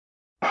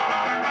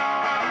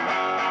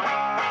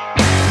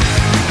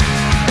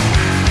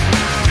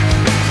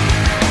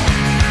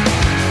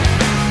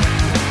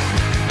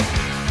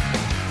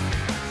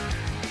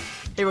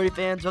Hey, Rody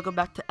fans, welcome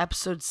back to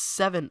episode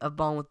 7 of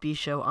Ballin' with B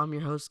Show. I'm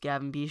your host,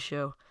 Gavin B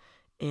Show,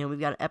 and we've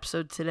got an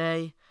episode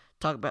today,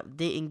 talk about the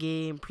Dayton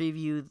game,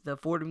 preview the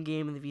Fordham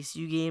game and the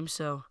VCU game,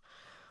 so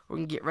we're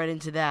going to get right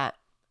into that.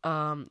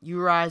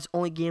 URI's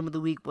only game of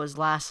the week was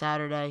last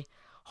Saturday,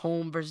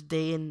 home versus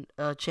Dayton,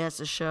 a chance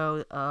to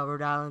show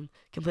Rhode Island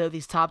can play with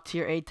these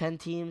top-tier A-10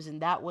 teams,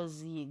 and that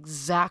was the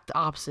exact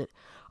opposite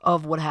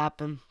of what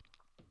happened.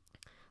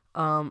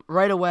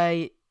 Right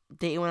away,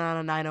 Dayton went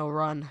on a 9-0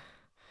 run.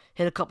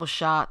 Hit a couple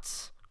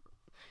shots.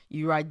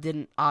 URI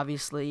didn't,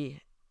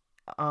 obviously.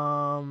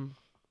 Ever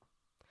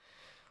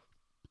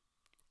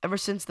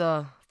since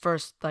the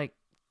first,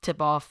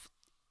 tip-off,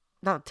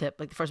 not tip,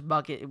 the first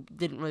bucket, it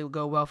didn't really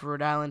go well for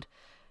Rhode Island.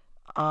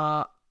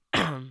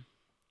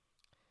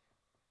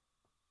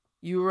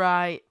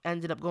 URI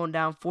ended up going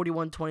down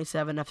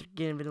 41-27 after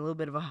getting a little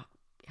bit of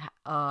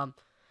a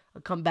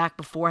comeback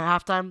before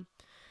halftime.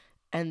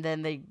 And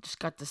then they just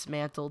got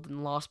dismantled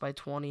and lost by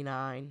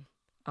 29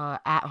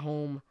 at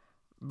home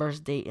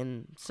versus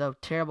Dayton. So,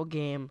 terrible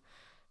game.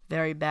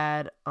 Very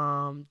bad.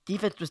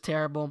 Defense was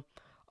terrible.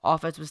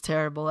 Offense was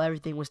terrible.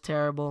 Everything was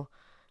terrible.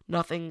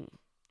 Nothing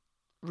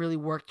really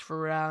worked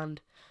for Rhode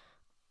Island.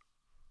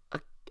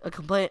 A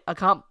complaint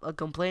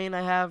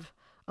I have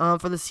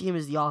for this team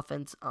is the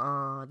offense.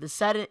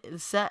 The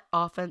set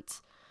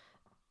offense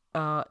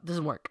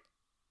doesn't work.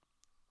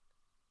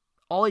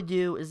 All they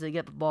do is they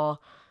get the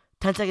ball,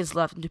 10 seconds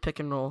left, and do pick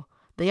and roll.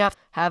 They have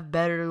to have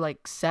better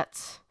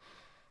sets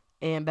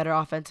and better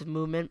offensive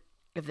movement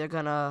if they're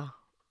gonna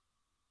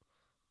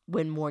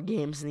win more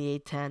games in the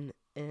A-10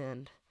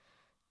 and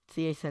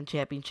the A-10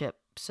 championship.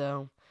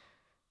 So,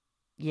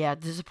 yeah,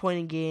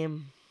 disappointing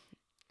game.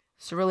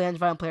 Cerulli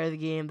Angevine player of the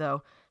game,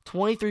 though.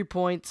 23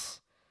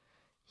 points.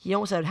 He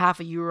almost had half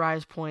of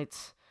URI's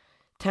points.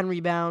 10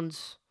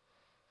 rebounds.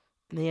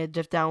 And they had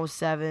Jeff Down with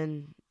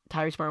 7.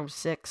 Tyrese Martin with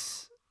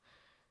 6.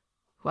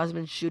 Who hasn't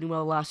been shooting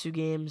well the last 2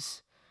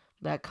 games.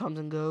 That comes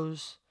and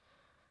goes.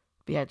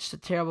 But yeah, just a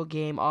terrible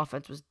game.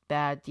 Offense was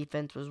bad.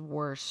 Defense was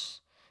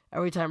worse.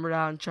 Every time Rhode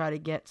Island tried to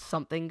get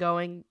something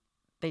going,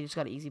 they just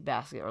got an easy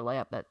basket or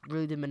layup that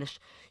really diminished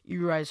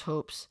URI's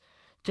hopes.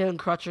 Jalen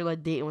Crutcher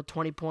led Dayton with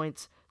 20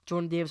 points.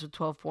 Jordan Davis with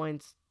 12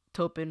 points.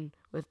 Topin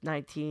with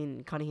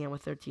 19. Cunningham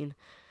with 13.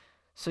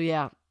 So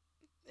yeah,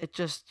 it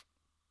just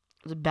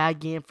was a bad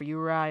game for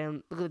URI.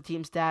 And look at the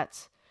team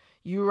stats.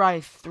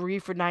 URI 3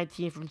 for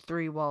 19 from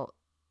 3, while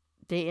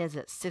Dayton's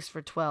at 6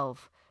 for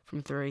 12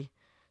 from 3.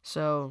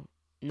 So,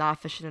 not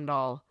efficient at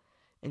all.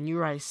 And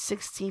URI is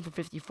 16 for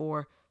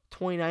 54,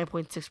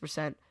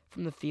 29.6%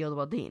 from the field,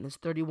 while Dayton is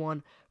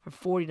 31 for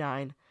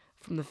 49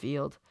 from the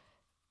field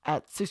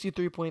at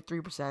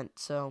 63.3%.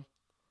 So,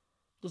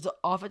 there's an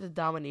offensive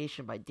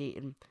domination by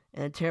Dayton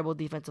and a terrible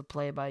defensive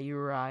play by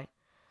URI.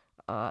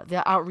 They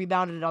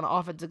out-rebounded it on the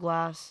offensive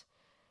glass.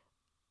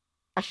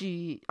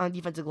 Actually, on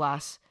defensive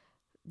glass,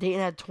 Dayton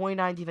had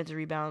 29 defensive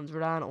rebounds,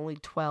 Rhode Island only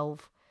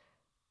 12.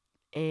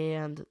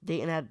 And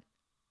Dayton had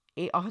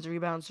 8 offensive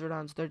rebounds, Rhode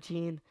Island's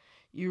 13.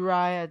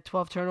 URI had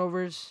 12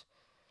 turnovers.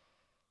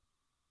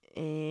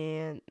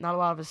 And not a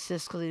lot of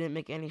assists because they didn't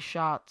make any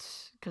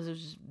shots because it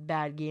was just a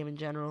bad game in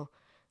general.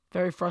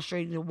 Very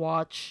frustrating to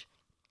watch.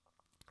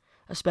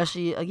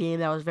 Especially a game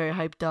that was very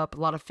hyped up. A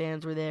lot of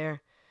fans were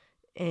there.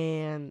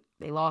 And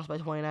they lost by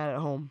 29 at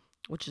home,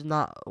 which is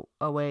not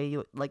a way you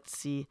would like to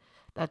see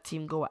that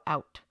team go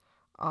out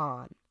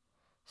on.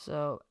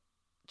 So,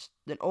 just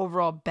an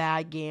overall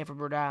bad game for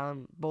Rhode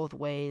Island both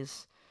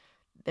ways.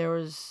 There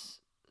was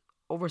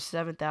over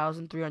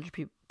 7,300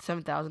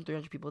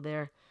 people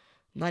there.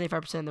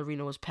 95% of the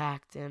arena was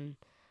packed, and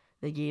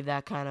they gave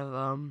that kind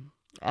of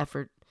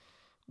effort,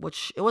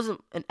 which it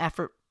wasn't an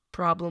effort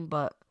problem,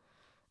 but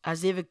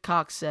as David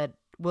Cox said,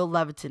 Will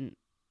Leviton,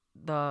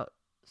 the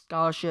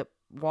scholarship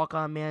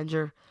walk-on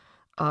manager,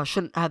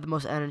 shouldn't have the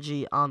most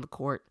energy on the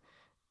court.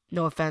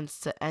 No offense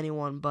to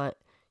anyone, but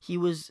he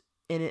was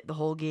in it the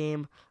whole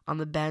game, on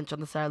the bench,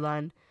 on the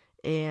sideline,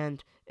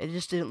 and it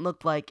just didn't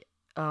look like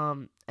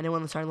anyone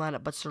in the starting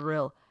lineup but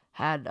Cyril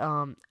had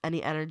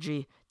any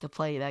energy to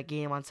play that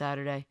game on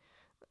Saturday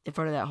in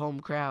front of that home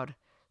crowd.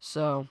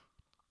 So,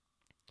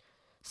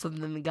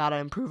 something they got to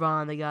improve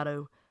on. They got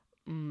to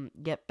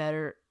get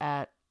better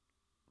at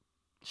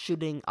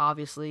shooting,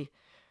 obviously,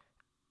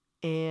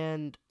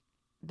 and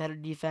better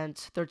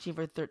defense. 13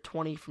 for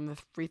 20 from the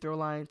free throw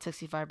line,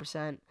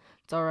 65%.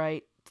 It's all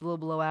right. It's a little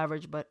below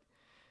average, but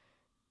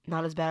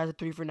not as bad as a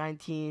 3 for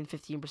 19,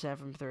 15%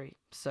 from 3.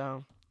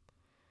 So,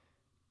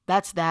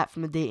 that's that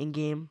from the Dayton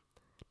game.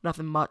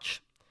 Nothing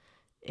much.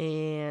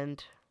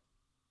 And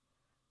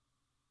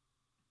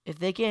if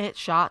they can't hit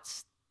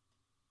shots,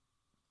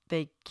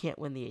 they can't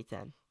win the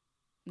A-10.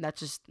 That's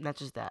just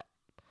that.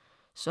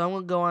 So, I'm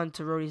going to go on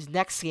to Rhodey's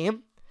next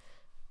game.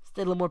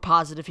 Stay a little more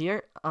positive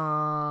here.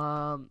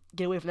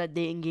 Get away from that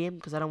Dayton game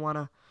because I don't want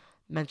to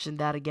mention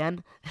that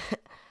again.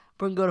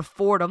 We're going to go to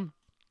Fordham,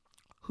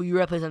 who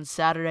URI plays on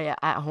Saturday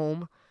at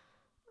home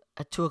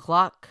at 2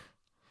 o'clock.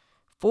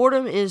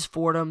 Fordham is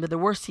Fordham. They're the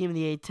worst team in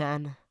the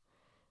A-10.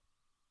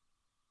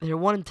 They're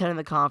 1-10 in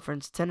the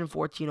conference,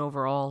 10-14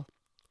 overall.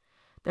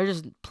 they're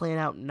just playing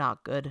out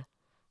not good.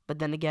 But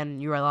then again,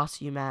 URI lost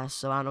to UMass,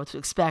 so I don't know what to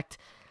expect.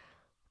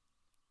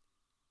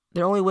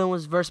 Their only win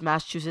was versus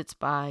Massachusetts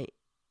by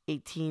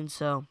 18,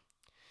 so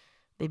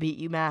they beat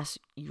UMass.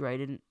 URI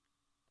didn't,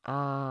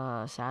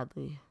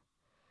 sadly.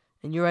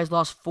 And URI's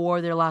lost 4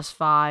 of their last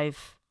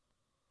 5,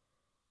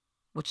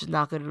 which is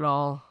not good at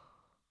all.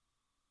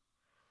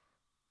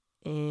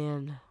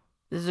 And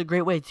this is a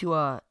great way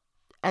to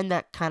end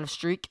that kind of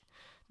streak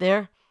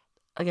there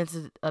against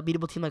a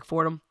beatable team like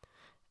Fordham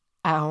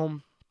at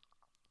home.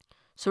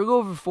 So we go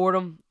over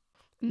Fordham.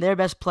 And their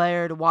best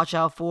player to watch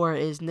out for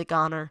is Nick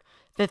Honor,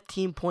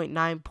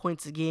 15.9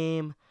 points a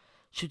game,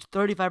 shoots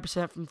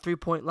 35% from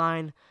three-point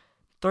line,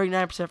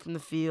 39% from the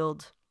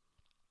field.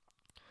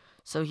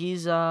 So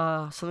he's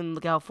something to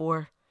look out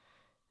for.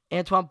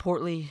 Antoine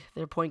Portley,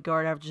 their point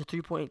guard, averages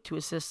 3.2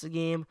 assists a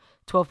game,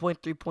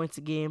 12.3 points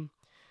a game,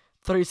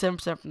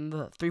 37% from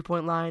the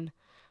three-point line.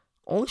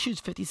 Only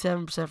shoots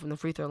 57% from the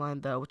free throw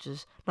line, though, which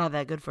is not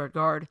that good for a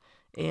guard,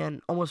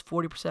 and almost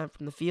 40%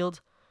 from the field.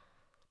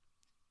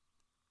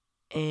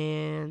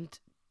 And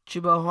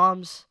Chuba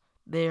Holmes,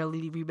 their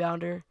leading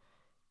rebounder,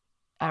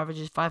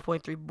 averages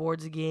 5.3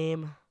 boards a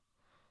game,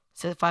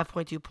 says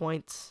 5.2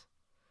 points.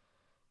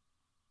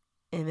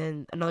 And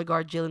then another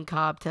guard, Jalen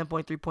Cobb,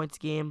 10.3 points a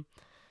game,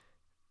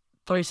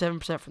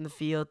 37% from the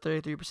field,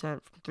 33%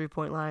 from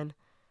three-point line.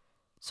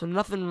 So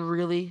nothing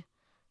really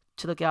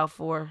to look out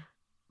for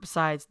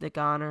besides Nick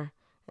Honor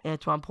and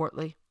Antoine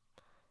Portley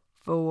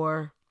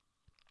for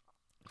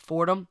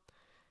Fordham.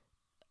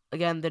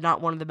 Again, they're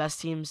not one of the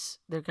best teams.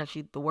 They're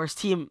actually the worst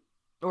team,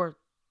 or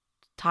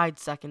tied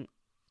second,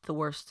 the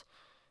worst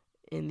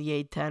in the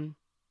A-10.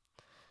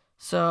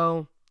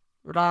 So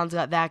Rhode Island's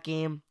got that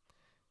game.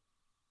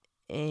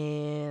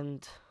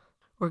 And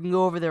we're going to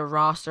go over their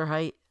roster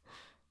height.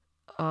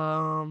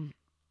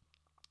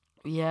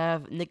 We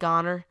have Nick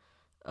Honor,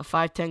 a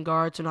 5'10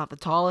 guard, so not the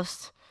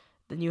tallest.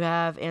 Then you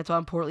have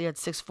Antoine Portley at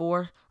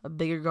 6'4, a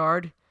bigger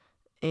guard.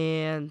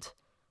 And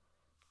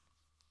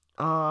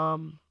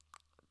Chuba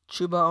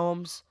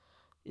Holmes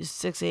is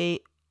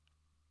 6'8.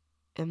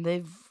 And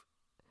they've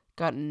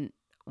gotten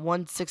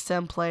one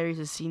 6'10 player. He's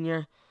a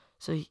senior.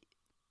 So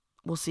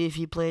we'll see if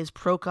he plays.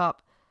 Prokop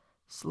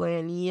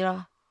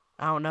Slania.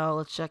 I don't know.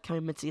 Let's check how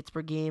many minutes he gets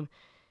per game.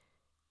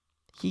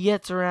 He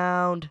gets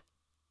around...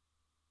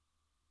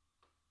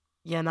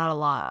 Yeah, not a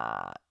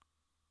lot.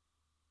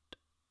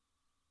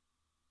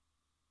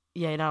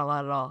 Yeah, not a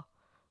lot at all.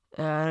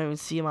 I don't even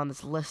see him on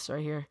this list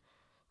right here.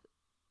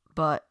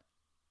 But,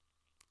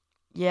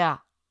 yeah.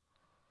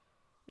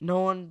 No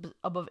one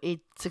above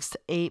 6 to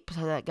 8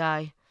 besides that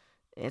guy.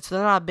 And so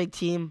they're not a big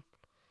team.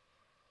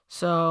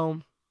 So,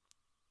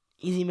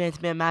 easy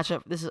man-to-man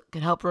matchup. This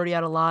could help Rhodey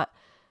out a lot.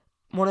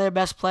 One of their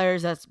best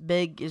players that's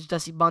big is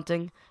Jesse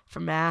Bunting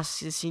from Mass.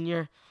 He's a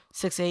senior,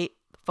 6'8",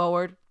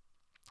 forward.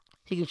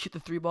 He can shoot the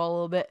three ball a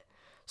little bit.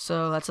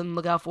 So that's something to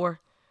look out for.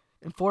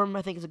 And Fordham,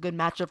 I think, is a good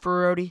matchup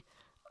for Rhodey,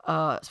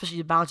 especially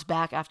to bounce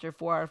back after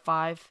 4 out of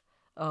 5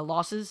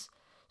 losses.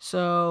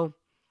 So,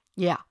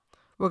 yeah.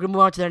 We're going to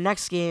move on to their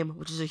next game,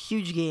 which is a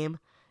huge game.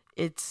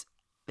 It's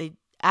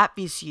at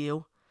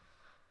VCU,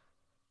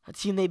 a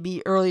team they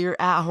beat earlier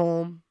at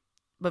home.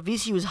 But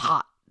VCU is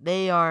hot.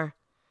 They're on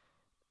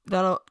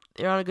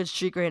a good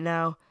streak right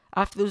now.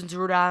 After losing to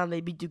Rhode Island,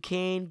 they beat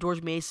Duquesne,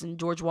 George Mason,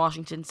 George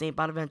Washington, St.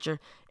 Bonaventure,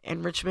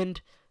 and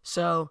Richmond.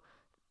 So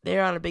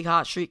they're on a big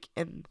hot streak,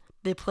 and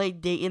they played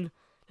Dayton.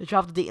 They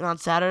traveled to Dayton on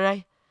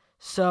Saturday.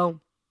 So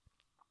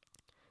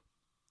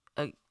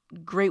a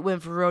great win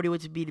for Rhodey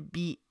would be to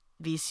beat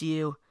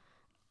VCU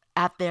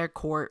at their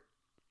court.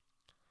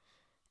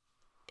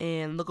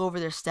 And look over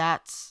their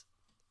stats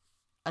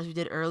as we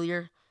did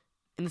earlier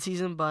in the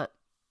season, but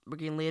we're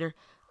getting later.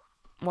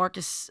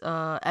 Marcus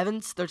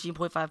Evans,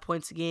 13.5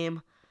 points a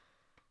game,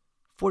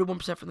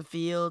 41% from the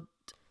field.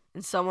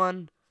 And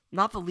someone,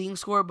 not the leading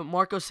scorer, but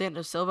Marco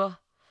Santos Silva,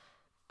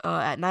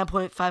 at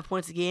 9.5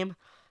 points a game.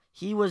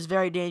 He was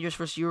very dangerous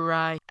for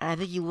URI, and I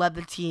think he led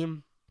the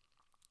team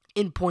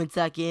in points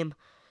that game.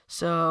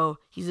 So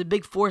he's a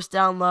big force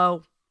down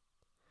low.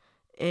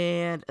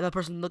 And another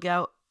person to look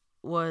out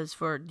was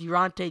for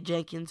Deronte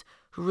Jenkins,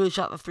 who really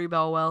shot the three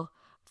ball well,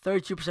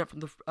 32% from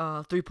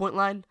the three-point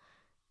line,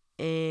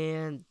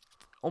 and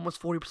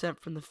almost 40%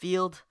 from the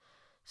field.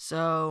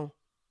 So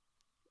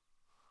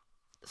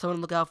someone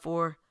to look out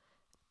for.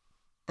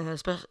 And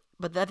especially,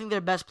 but I think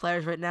their best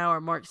players right now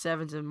are Mark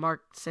Evans and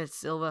Mark Santos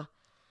Silva.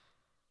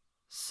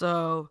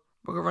 So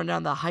we're going to run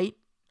down the height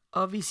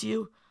of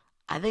VCU.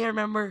 I think I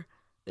remember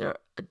they're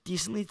a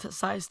decently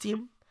sized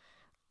team.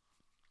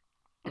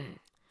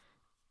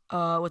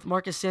 With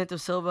Marcus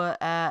Santos Silva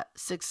at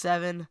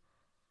 6'7",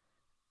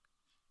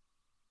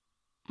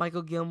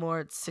 Michael Gilmore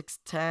at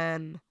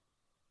 6'10",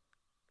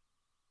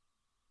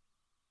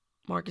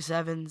 Marcus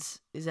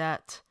Evans is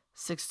at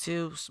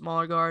 6'2",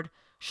 smaller guard.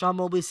 Sean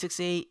Mobley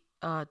 6'8",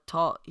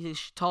 he's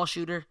a tall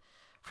shooter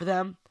for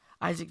them.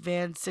 Isaac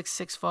Van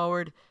 6'6",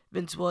 forward.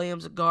 Vince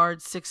Williams, a guard,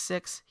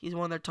 6'6". He's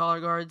one of their taller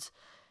guards.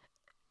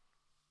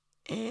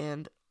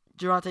 And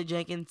Deronte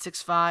Jenkins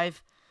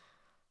 6'5".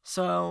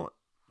 So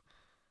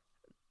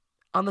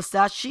On the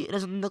stat sheet, it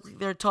doesn't look like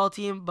they're a tall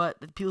team,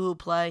 but the people who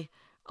play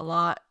a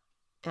lot,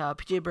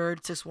 PJ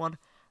Bird, 6'1",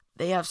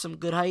 they have some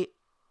good height.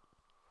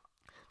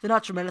 They're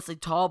not tremendously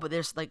tall, but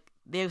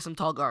they have some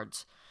tall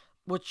guards,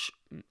 which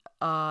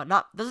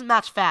not doesn't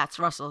match Fats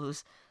Russell,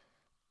 who's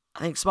I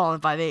think smaller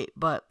than 5'8",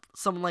 but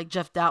someone like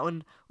Jeff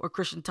Doughton or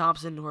Christian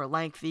Thompson, who are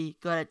lengthy,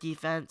 good at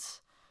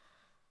defense.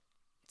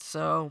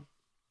 So,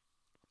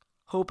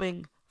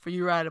 hoping for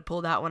Uri to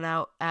pull that one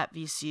out at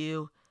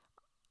VCU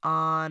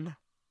on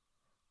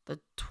the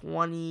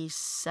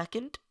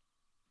 22nd,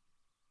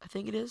 I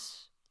think it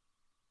is.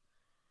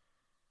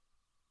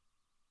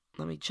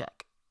 Let me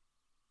check.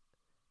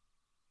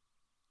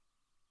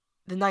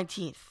 The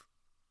 19th.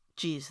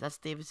 Jeez, that's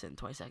Davidson,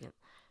 22nd.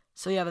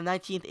 So yeah, the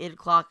 19th, 8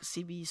 o'clock,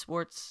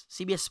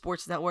 CBS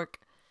Sports Network.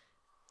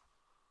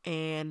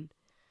 And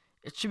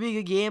it should be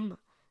a good game.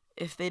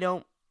 If they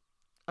don't,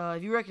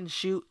 if Uri can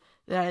shoot,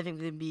 then I think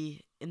they can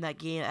be in that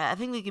game. I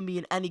think they can be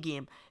in any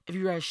game if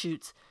Uri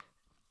shoots.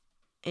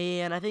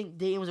 And I think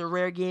Dayton was a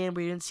rare game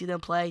where you didn't see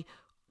them play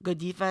good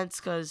defense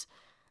because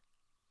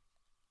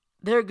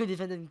they're a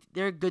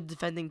good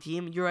defending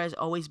team. Uri has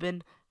always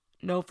been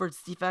known for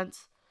its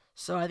defense.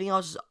 So I think it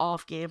was just an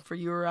off game for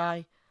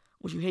Uri,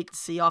 which you hate to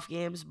see off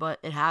games, but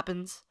it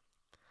happens.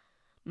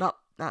 Not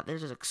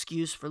there's an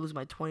excuse for losing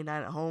by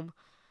 29 at home,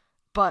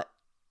 but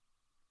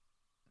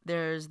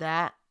there's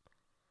that.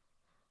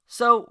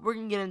 So we're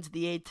gonna get into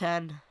the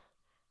A10,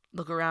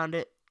 look around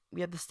it.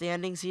 We have the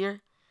standings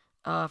here.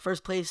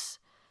 First place,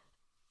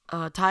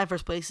 tied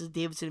first place is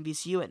Davidson and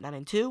VCU at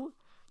 9-2,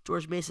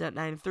 George Mason at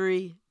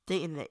 9-3,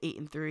 Dayton at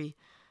 8-3,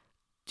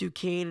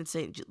 Duquesne and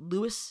St.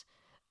 Louis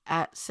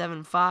at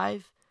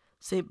 7-5.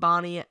 St.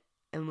 Bonnie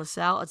and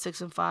LaSalle at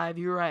 6-5,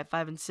 Uri at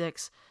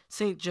 5-6,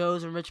 St.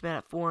 Joe's and Richmond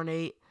at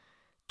 4-8,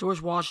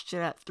 George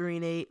Washington at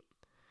 3-8,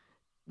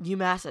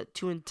 UMass at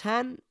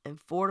 2-10, and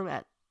Fordham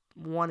at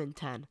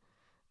 1-10.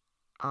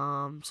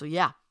 So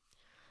yeah,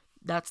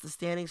 that's the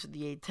standings for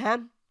the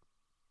A10.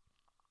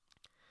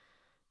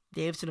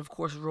 Davidson, of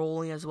course,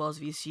 rolling as well as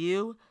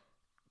VCU.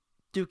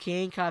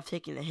 Duquesne kind of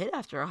taking a hit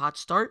after a hot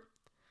start.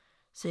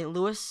 St.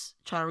 Louis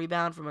trying to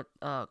rebound from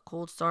a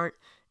cold start.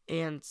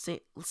 And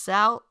St.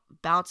 LaSalle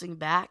bouncing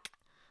back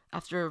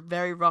after a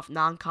very rough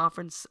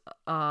non-conference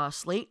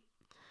slate.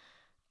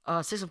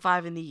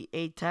 6-5 in the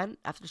A10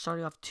 after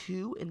starting off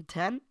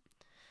 2-10.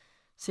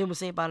 Same with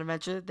St.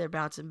 Bonaventure. They're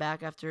bouncing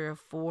back after a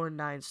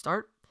 4-9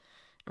 start.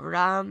 And Rhode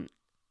Island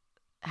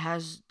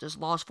has just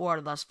lost 4 out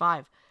of the last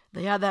 5.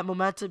 They had that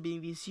momentum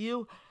being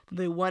VCU. Then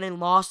they went and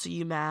lost to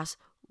UMass,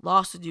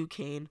 lost to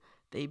Duquesne.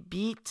 They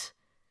beat...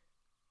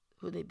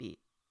 Who they beat?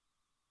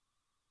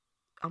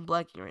 I'm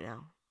blanking right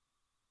now.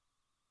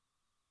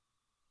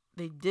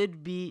 They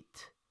did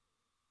beat...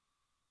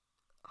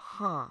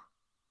 4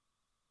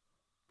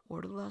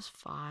 of the last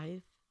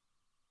 5?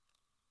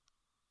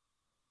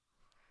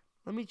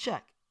 Let me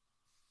check.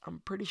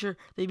 I'm pretty sure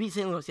they beat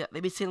St. Louis. Yeah, they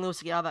beat St. Louis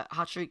to get out of that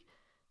hot streak,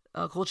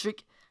 cold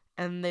streak.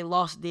 And they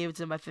lost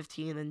Davidson by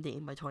 15 and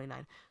Dayton by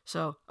 29.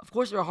 So, of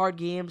course, there are hard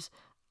games.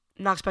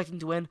 Not expecting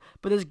to win.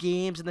 But there's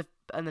games in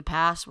the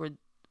past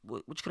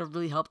which could have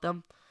really helped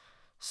them.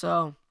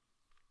 So,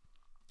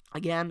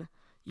 again,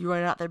 you're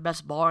running out their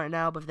best ball right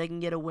now. But if they can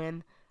get a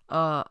win,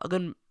 a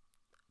good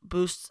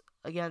boost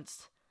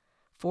against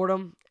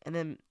Fordham, and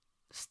then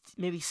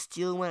maybe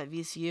steal a win at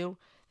VCU,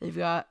 they've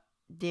got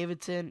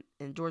Davidson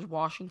and George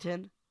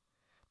Washington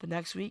the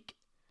next week.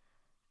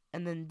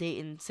 And then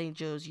Dayton, St.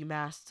 Joe's,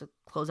 UMass to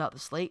close out the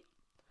slate.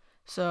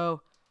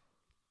 So,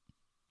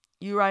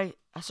 Uri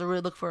has to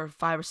really look for a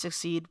 5 or 6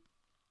 seed,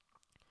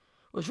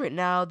 which right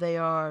now they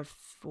are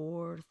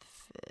 4th,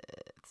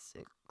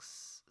 5th,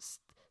 6th,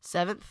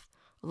 7th,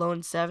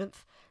 alone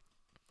 7th.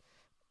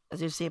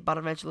 As you see,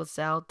 Bonaventure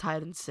LaSalle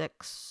tied in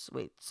 6th.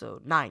 Wait,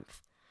 so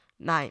 9th.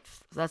 9th.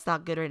 So that's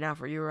not good right now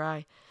for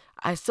Uri.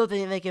 I still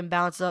think they can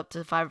bounce up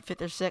to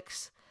 5th or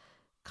 6th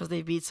because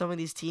they beat some of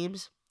these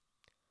teams.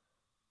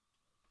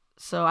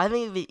 So I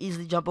think they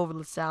easily jump over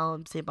LaSalle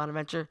and St.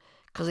 Bonaventure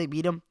because they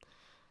beat them.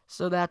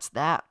 So that's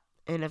that.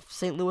 And if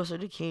St. Louis or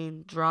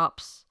Duquesne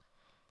drops,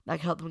 that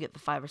can help them get the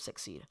 5 or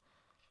 6 seed.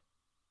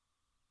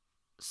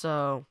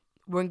 So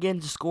we're going to get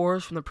into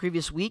scores from the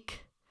previous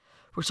week.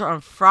 We're starting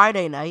on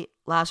Friday night,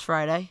 last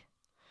Friday.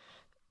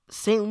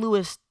 St.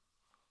 Louis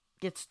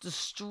gets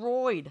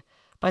destroyed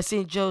by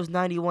St. Joe's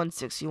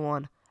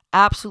 91-61.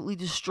 Absolutely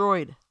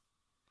destroyed.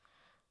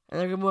 And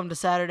they're going to move on to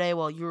Saturday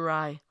while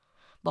Uri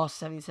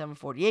lost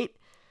 77-48.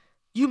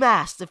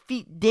 UMass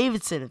defeat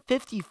Davidson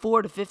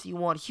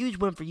 54-51. Huge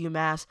win for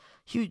UMass.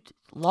 Huge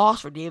loss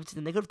for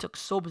Davidson. They could have took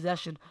sole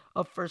possession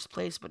of first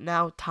place, but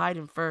now tied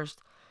in first.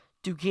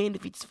 Duquesne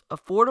defeats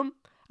Fordham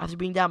after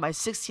being down by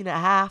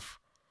 16.5.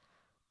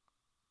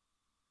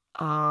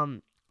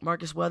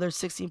 Marcus Weathers,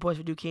 16 points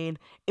for Duquesne,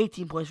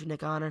 18 points for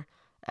Nick Honor,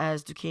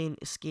 as Duquesne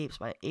escapes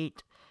by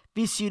 8.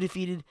 VCU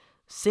defeated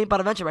St.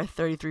 Bonaventure by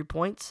 33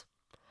 points.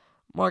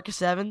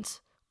 Marcus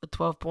Evans with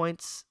 12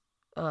 points.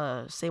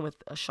 Same with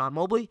Sean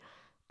Mobley.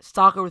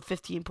 Stalker with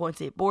 15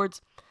 points, 8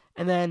 boards.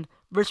 And then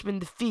Richmond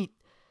defeat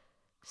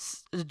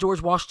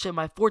George Washington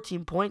by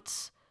 14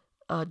 points.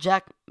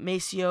 Jack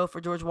Maceo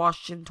for George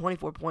Washington,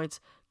 24 points.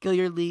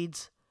 Gilliard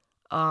leads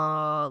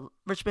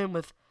Richmond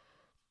with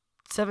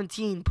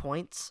 17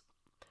 points.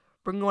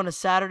 Bringing on to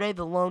Saturday,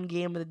 the lone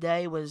game of the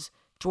day was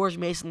George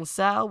Mason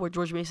LaSalle, where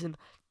George Mason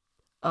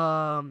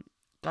got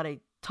a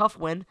tough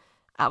win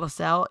at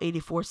LaSalle,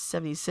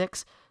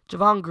 84-76.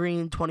 Javon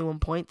Green, 21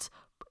 points,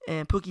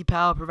 and Pookie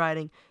Powell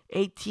providing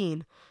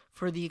 18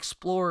 for the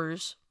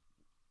Explorers.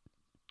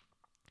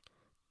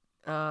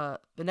 The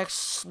next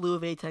slew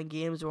of A-10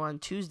 games are on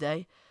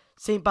Tuesday.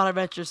 St.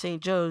 Bonaventure,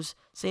 St. Joe's.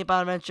 St.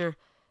 Bonaventure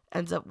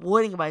ends up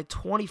winning by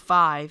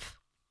 25,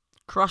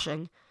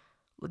 crushing.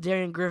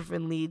 Ladarian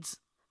Griffin leads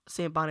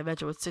St.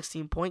 Bonaventure with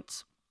 16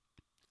 points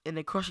in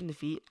a crushing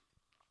defeat.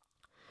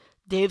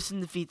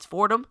 Davidson defeats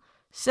Fordham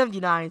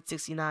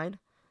 79-69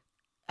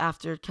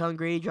 after Kellen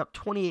Grady dropped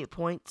 28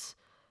 points.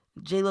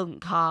 Jalen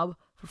Cobb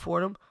for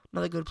Fordham,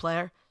 another good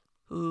player,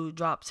 who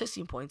dropped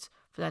 16 points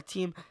for that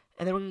team.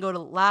 And then we're going to go to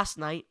last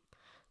night.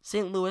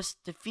 St. Louis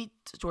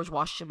defeats George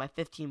Washington by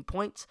 15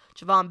 points.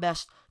 Javon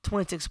Best,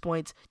 26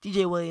 points.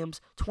 DJ Williams,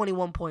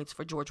 21 points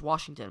for George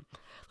Washington.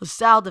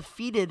 LaSalle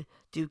defeated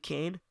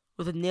Duquesne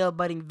with a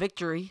nail-biting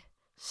victory,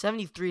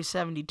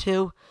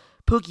 73-72.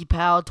 Pookie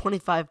Powell,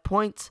 25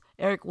 points.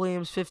 Eric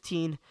Williams,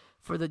 15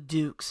 for the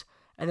Dukes.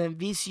 And then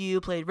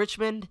VCU played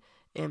Richmond,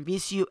 and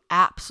VCU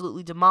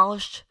absolutely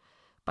demolished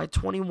by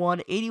 21,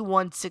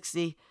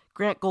 81-60.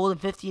 Grant Golden,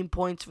 15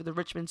 points for the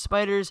Richmond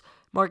Spiders.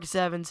 Marcus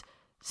Evans,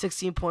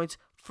 16 points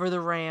for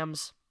the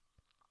Rams.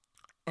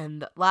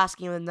 And the last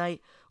game of the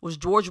night was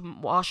George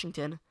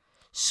Washington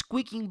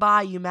squeaking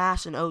by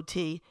UMass in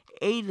OT,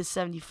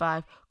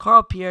 80-75.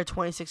 Carl Pierre,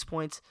 26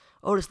 points.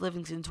 Otis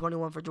Livingston,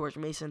 21 for George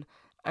Mason.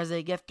 As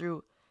they get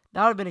through,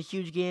 that would have been a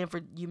huge game for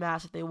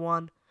UMass if they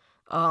won.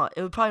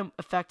 It would probably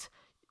affect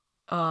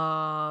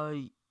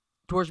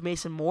George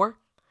Mason more,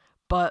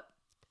 but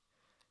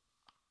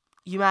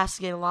UMass is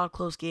getting a lot of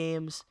close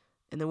games,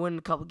 and they're winning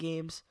a couple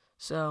games.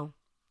 So,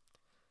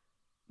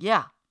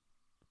 yeah.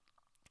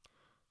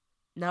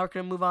 Now we're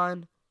going to move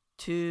on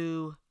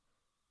to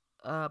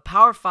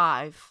Power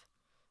 5,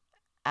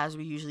 as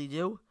we usually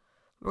do.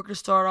 We're going to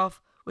start off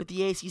with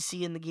the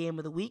ACC in the game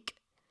of the week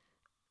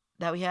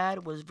that we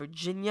had was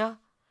Virginia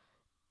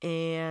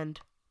and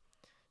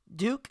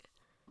Duke.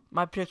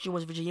 My prediction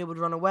was Virginia would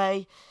run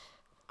away,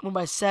 won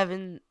by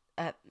 7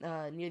 at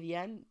near the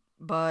end,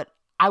 but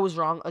I was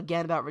wrong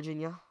again about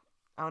Virginia.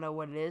 I don't know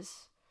what it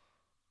is,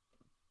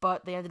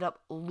 but they ended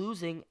up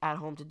losing at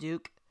home to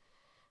Duke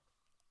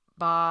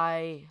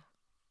by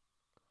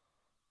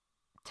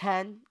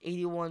 10,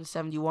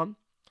 81-71.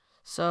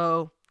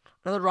 So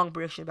another wrong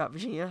prediction about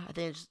Virginia. I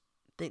think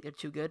they're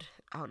too good.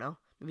 I don't know.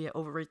 Maybe I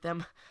overrate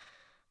them,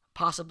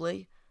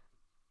 possibly,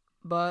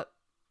 but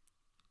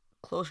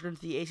closer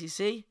into the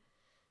ACC.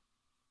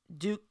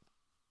 Duke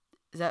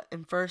is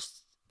in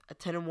first at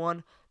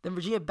 10-1. Then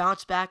Virginia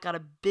bounced back, got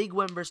a big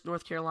win versus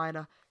North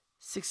Carolina,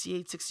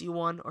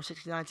 68-61 or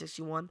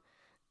 69-61.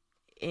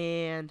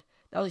 And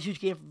that was a huge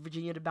game for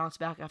Virginia to bounce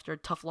back after a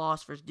tough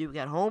loss versus Duke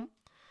at home.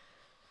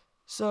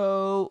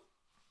 So,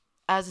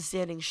 as the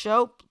standings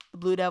show, the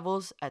Blue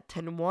Devils at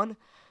 10-1.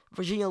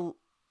 Virginia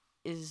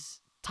is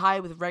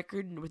tied with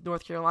record with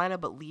North Carolina,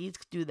 but leads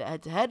due to the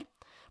head-to-head.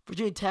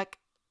 Virginia Tech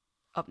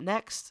up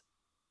next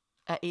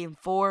at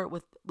 8-4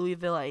 with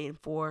Louisville at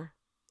 8-4,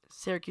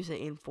 Syracuse at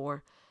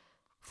 8-4.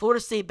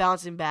 Florida State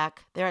bouncing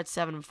back. They're at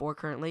 7-4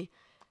 currently.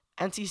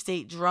 NC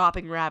State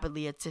dropping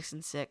rapidly at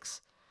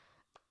 6-6.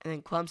 And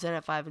then Clemson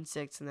at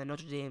 5-6, and then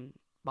Notre Dame,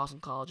 Boston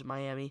College, and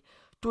Miami.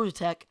 Georgia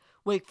Tech,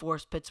 Wake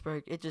Forest,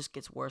 Pittsburgh. It just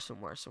gets worse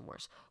and worse and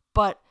worse.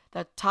 But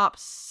the top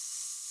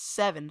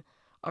 7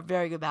 are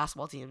very good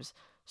basketball teams.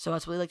 So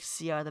that's what we like to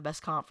see out of the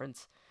best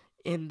conference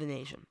in the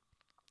nation.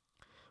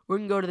 We're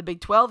going to go to the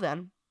Big 12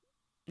 then.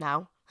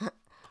 Now,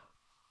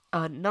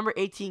 number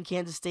 18,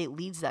 Kansas State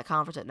leads that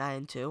conference at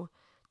 9-2.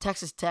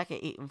 Texas Tech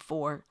at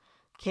 8-4.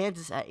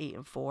 Kansas at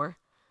 8-4.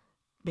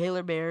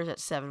 Baylor Bears at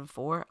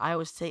 7-4.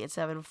 Iowa State at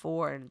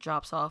 7-4 and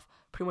drops off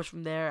pretty much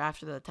from there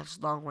after the Texas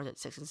Longhorns at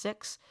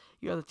 6-6.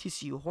 You have the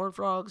TCU Horned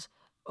Frogs,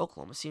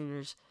 Oklahoma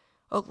Sooners,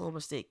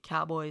 Oklahoma State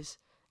Cowboys,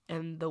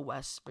 and the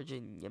West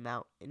Virginia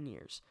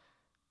Mountaineers,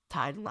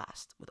 tied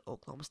last with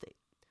Oklahoma State.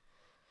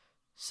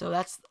 So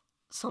that's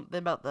something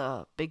about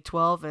the Big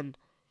 12, and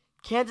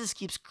Kansas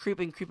keeps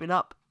creeping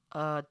up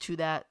to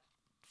that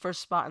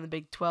first spot in the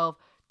Big 12,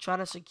 trying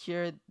to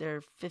secure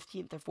their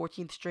 15th or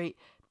 14th straight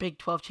Big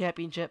 12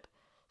 championship.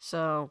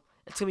 So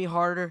it's going to be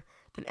harder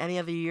than any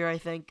other year, I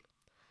think.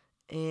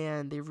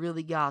 And they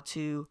really got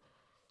to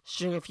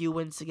string a few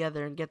wins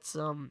together and get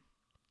some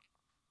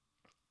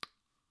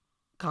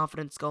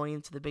confidence going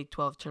into the Big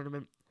 12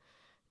 tournament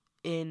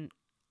in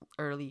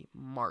early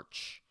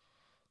March.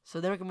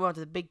 So then we can move on to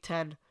the Big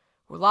 10,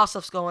 where a lot of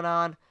stuff's going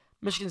on.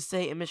 Michigan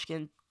State and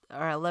Michigan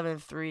are at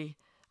 11-3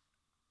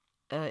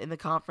 in the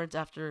conference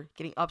after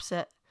getting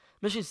upset.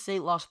 Michigan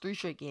State lost 3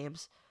 straight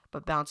games,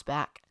 but bounced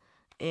back.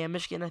 And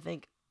Michigan, I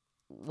think,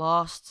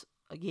 lost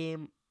a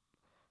game,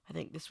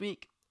 this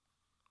week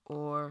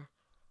or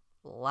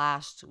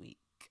last week.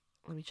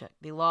 Let me check.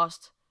 They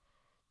lost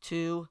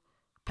to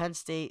Penn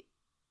State.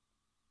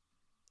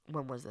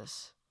 When was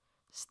this?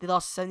 They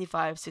lost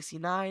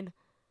 75-69.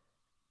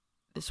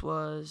 This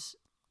was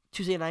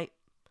Tuesday night,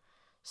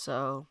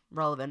 so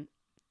relevant.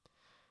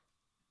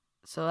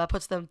 So that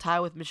puts them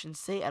tied with Michigan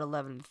State at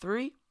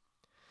 11-3.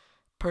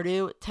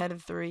 Purdue at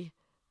 10-3.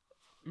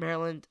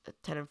 Maryland at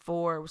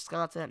 10-4.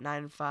 Wisconsin at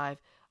 9-5.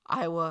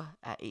 Iowa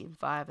at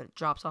 8-5, and it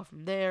drops off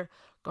from there.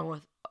 Going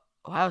with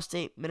Ohio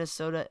State,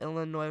 Minnesota,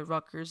 Illinois,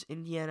 Rutgers,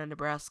 Indiana,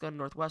 Nebraska,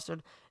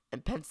 Northwestern,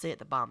 and Penn State at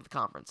the bottom of the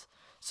conference.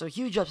 So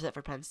huge upset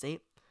for Penn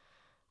State.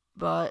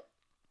 But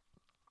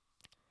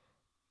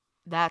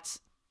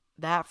that's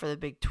that for the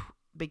Big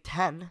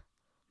Ten.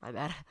 My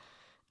bad.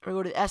 We're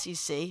going to go to the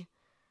SEC,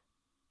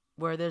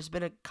 where there's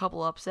been a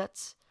couple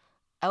upsets.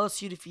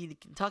 LSU defeated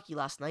Kentucky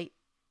last night.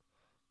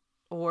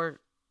 Last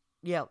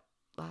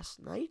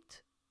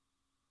night?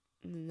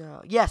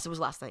 No. Yes, it was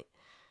last night.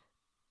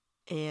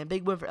 And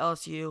big win for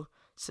LSU.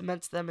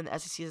 Cements them in the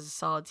SEC as a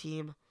solid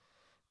team.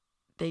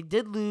 They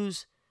did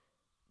lose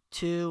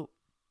to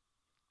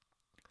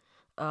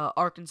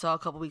Arkansas a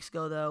couple weeks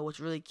ago, though, which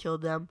really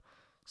killed them.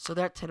 So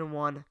they're at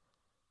 10-1.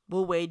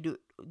 Will Wade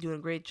doing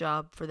a great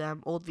job for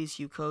them. Old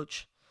VCU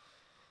coach.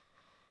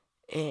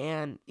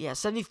 And,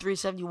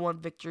 73-71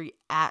 victory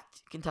at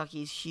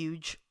Kentucky is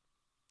huge.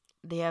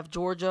 They have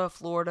Georgia,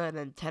 Florida, and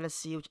then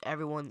Tennessee, which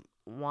everyone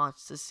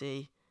wants to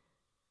see,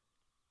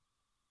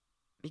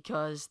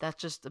 because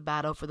that's just a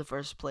battle for the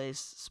first place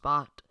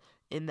spot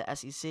in the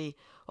SEC.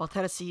 While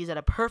Tennessee is at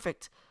a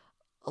perfect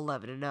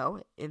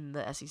 11-0 in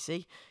the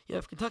SEC, you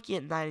have Kentucky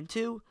at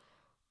 9-2,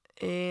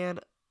 and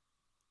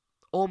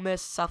Ole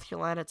Miss, South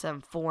Carolina at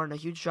 7-4, and a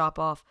huge drop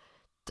off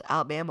to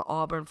Alabama,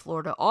 Auburn,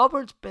 Florida.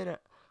 Auburn's been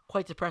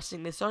quite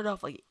depressing. They started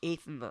off like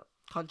 8th in the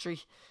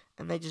country,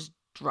 and they just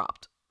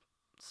dropped.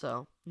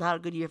 So not a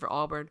good year for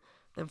Auburn.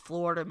 Then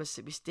Florida,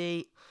 Mississippi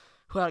State,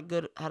 who had a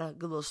good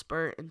little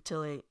spurt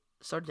until they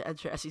started to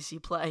enter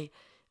SEC play.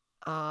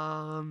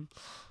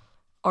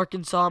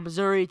 Arkansas,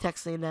 Missouri,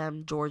 Texas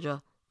A&M,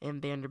 Georgia,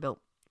 and Vanderbilt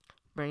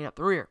bringing up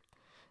the rear.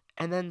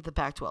 And then the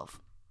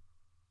Pac-12.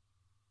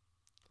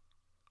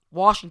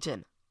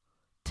 Washington,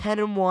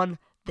 10-1.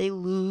 They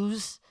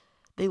lost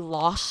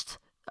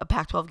a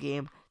Pac-12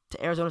 game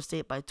to Arizona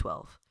State by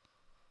 12.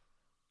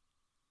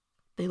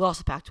 They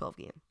lost a Pac-12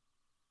 game.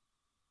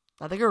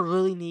 I think they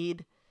really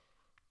need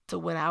to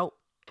win out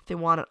if they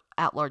want an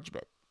at-large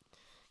bid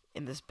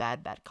in this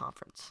bad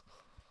conference.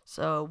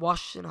 So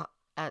Washington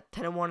at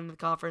 10-1 in the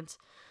conference.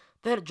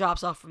 Then it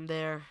drops off from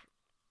there.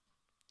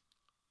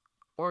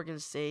 Oregon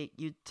State,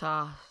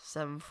 Utah,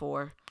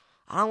 7-4.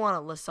 I don't want to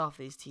list off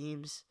these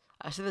teams.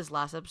 I said this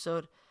last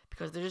episode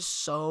because they're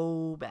just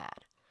so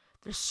bad.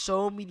 They're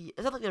so mediocre.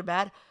 It's not like they're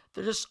bad.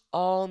 They're just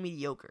all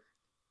mediocre.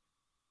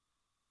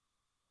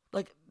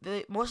 Like,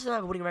 most of them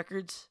have winning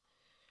records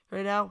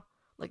right now.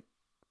 Like,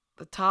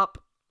 the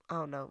top,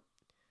 12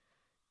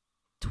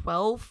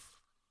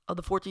 of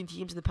the 14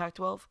 teams in the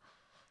Pac-12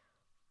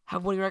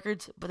 have winning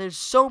records, but they're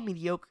so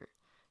mediocre.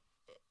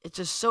 It's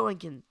just so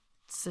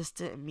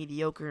inconsistent and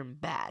mediocre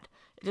and bad.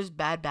 It's just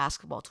bad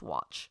basketball to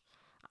watch,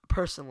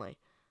 personally.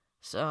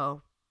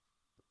 So,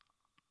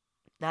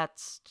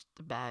 that's just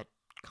a bad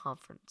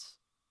conference.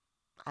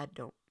 I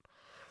don't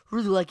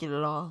really like it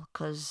at all,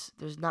 because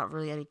there's not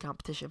really any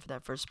competition for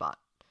that first spot,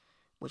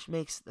 which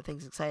makes the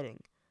things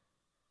exciting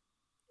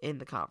in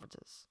the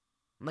conferences.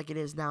 Like it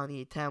is now in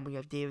the A-10, where you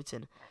have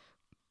Davidson,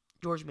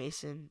 George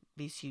Mason,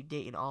 VCU,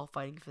 Dayton, all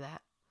fighting for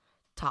that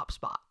top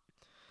spot.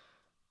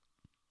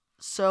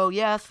 So,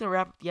 that's going to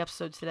wrap up the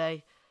episode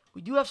today.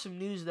 We do have some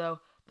news, though.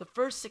 The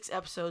first 6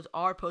 episodes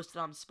are posted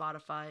on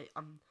Spotify.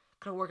 I'm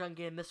going to work on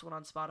getting this one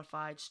on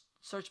Spotify. Just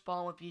search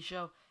Ballin' with B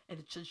Show, and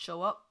it should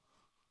show up.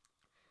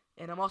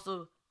 And I'm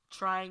also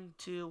trying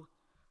to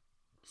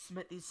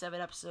submit these 7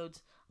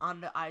 episodes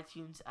onto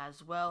iTunes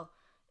as well.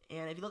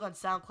 And if you look on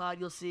SoundCloud,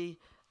 you'll see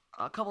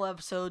a couple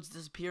episodes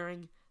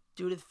disappearing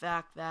due to the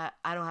fact that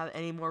I don't have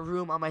any more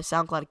room on my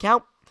SoundCloud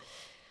account.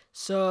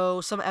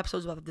 So some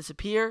episodes will have to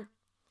disappear,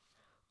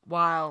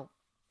 while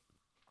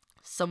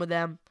some of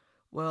them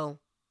will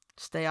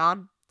stay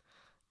on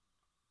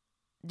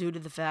due to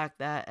the fact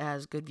that it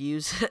has good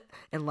views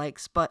and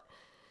likes. But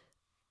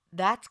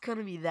that's going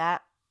to be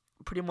that,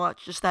 pretty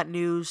much. Just that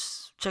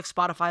news. Check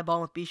Spotify,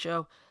 Ballin' with B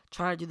Show.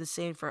 Trying to do the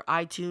same for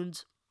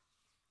iTunes.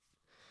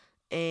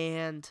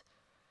 And,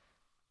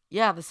 the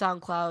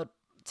SoundCloud,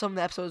 some of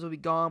the episodes will be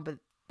gone, but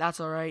that's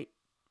alright.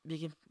 We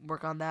can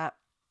work on that.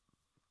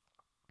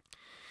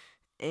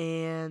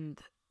 And,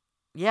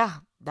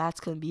 that's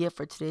going to be it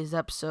for today's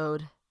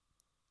episode.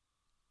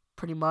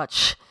 Pretty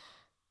much.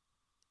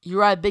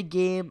 Uriah, big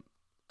game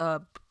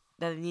that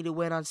they need to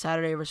win on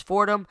Saturday versus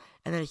Fordham.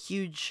 And then a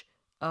huge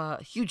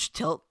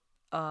tilt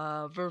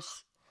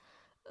versus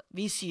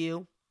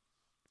VCU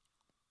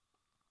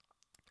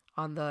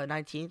on the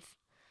 19th.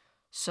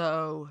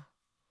 So,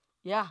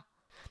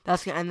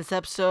 that's going to end this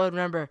episode.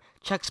 Remember,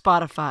 check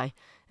Spotify.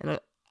 And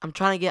I'm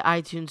trying to get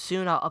iTunes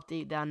soon. I'll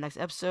update that next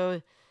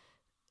episode.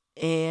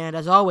 And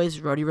as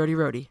always, Rody, Rody,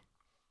 Rody.